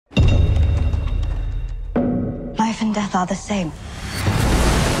and death are the same.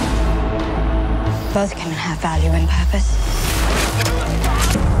 Both can have value and purpose.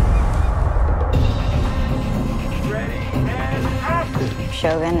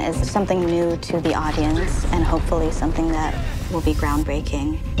 Shogun is something new to the audience and hopefully something that will be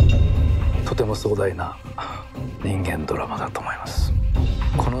groundbreaking. とても壮大な人間ドラマだと思います。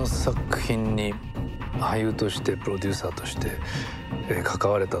この作品に俳優としてプロデューサーとして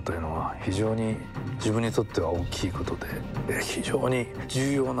関われたというのは非常に自分にとっては大きいことで、非常に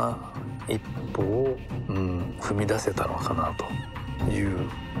重要な一歩を、踏み出せたのかなという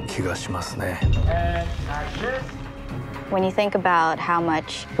気がしますね。When you think about how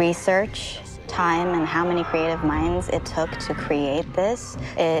much research, time, and how many creative minds it took to create this,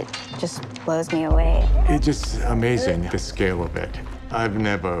 it just blows me away. It's just amazing, the scale of it. I've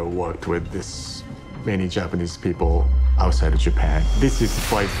never worked with this many Japanese people outside of Japan. This is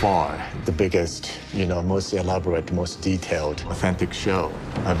by far the biggest, most elaborate, most detailed, authentic show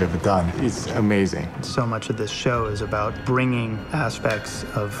I've ever done. It's amazing. So much of this show is about bringing aspects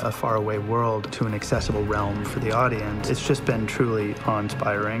of a faraway world to an accessible realm for the audience. It's just been truly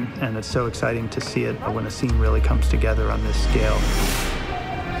awe-inspiring, and it's so exciting to see it when a scene really comes together on this scale.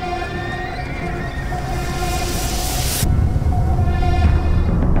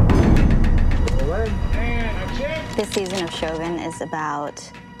 This season of Shogun is about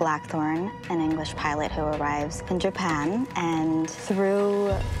Blackthorn, an English pilot who arrives in Japan, and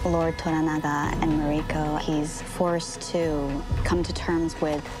through Lord Toranaga and Mariko, he's forced to come to terms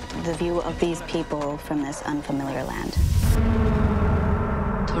with the view of these people from this unfamiliar land.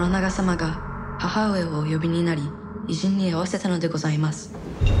 トラナガ様が母上をお呼びになり、偉人に会わせたのでございます。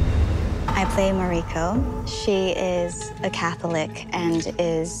I play Mariko. She is a Catholic and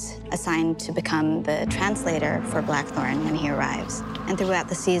is assigned to become the translator for Blackthorn when he arrives. And throughout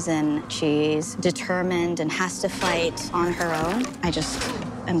the season, she's determined and has to fight on her own. I just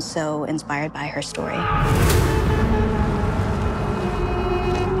am so inspired by her story.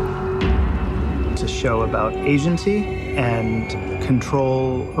 It's a show about agency and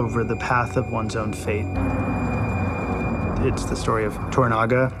control over the path of one's own fate. It's the story of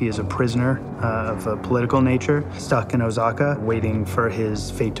Toranaga. He is a prisoner of a political nature, stuck in Osaka, waiting for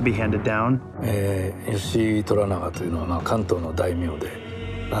his fate to be handed down. 吉虎長というのは、関東の大名で、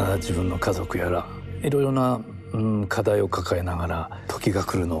自分の家族やらいろいろな、課題を抱えながら時が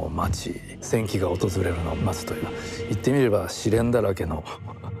来るのを待ち、戦期が訪れるのを待つという、言ってみれば試練だらけの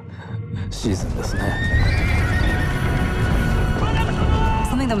シーズンですね。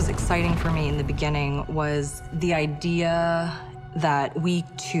Something that was exciting for me in the beginning was the idea that we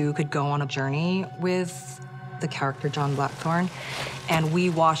too could go on a journey with the character John Blackthorn, and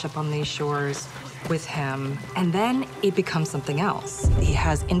we wash up on these shores with him, and then it becomes something else. He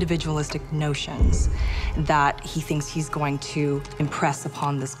has individualistic notions that he thinks he's going to impress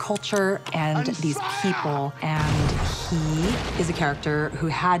upon this culture and these people, and he is a character who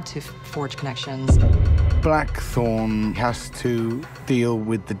had to forge connections. Blackthorn has to deal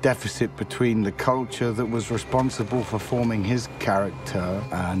with the deficit between the culture that was responsible for forming his character,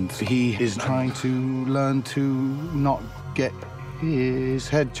 and he is trying to learn to not get his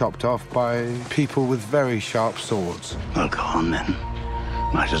head chopped off by people with very sharp swords. Well, go on then.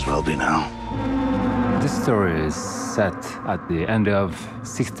 Might as well be now. This story is set at the end of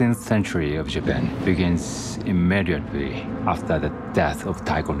 16th century of Japan. Begins immediately after the death of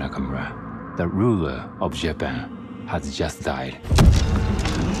Taiko Nakamura. The ruler of Japan has just died.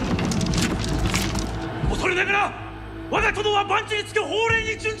 恐れながら我が殿は万事につけ法令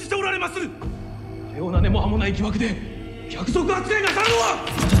に準じておられます。かような根も葉もない疑惑で逆賊扱いなさるのは。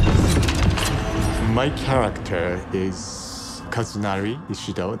My character is Kazunari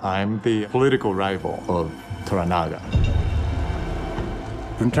Ishido. I'm the political rival of Toranaga.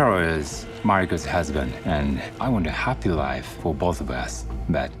 Buntaro is Mariko's husband, and I want a happy life for both of us.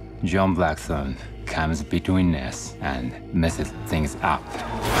 But John Blackthorn comes between us and messes things up.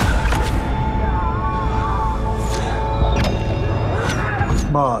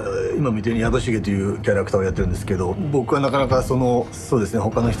 今みたいに宿重というキャラクターをやってるんですけど、僕はなかなかそうですね、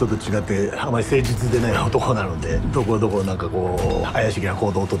他の人と違ってあまり誠実でない男なので、どこどこなんかこう怪しげな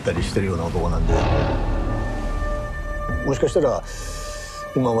行動を取ったりしてるような男なんで、もしかしたら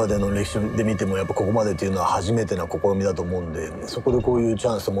今までの歴史で見てもやっぱここまでっていうのは初めてな試みだと思うんで、そこでこういうチ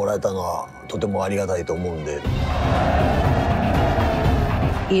ャンスをもらえたのはとてもありがたいと思うんで。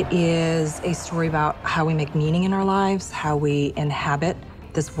It is a story about how we make meaning in our lives, how we inhabit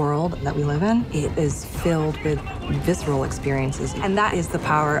this world that we live in. It is filled with visceral experiences, and that is the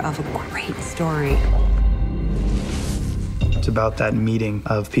power of a great story. It's about that meeting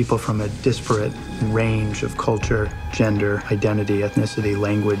of people from a disparate range of culture, gender, identity, ethnicity,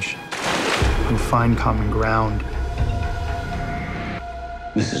 language, who find common ground.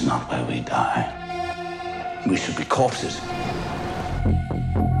 This is not where we die. We should be corpses.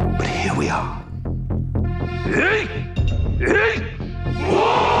 But here we are. Hey! Hey!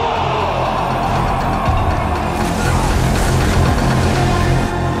 Whoa!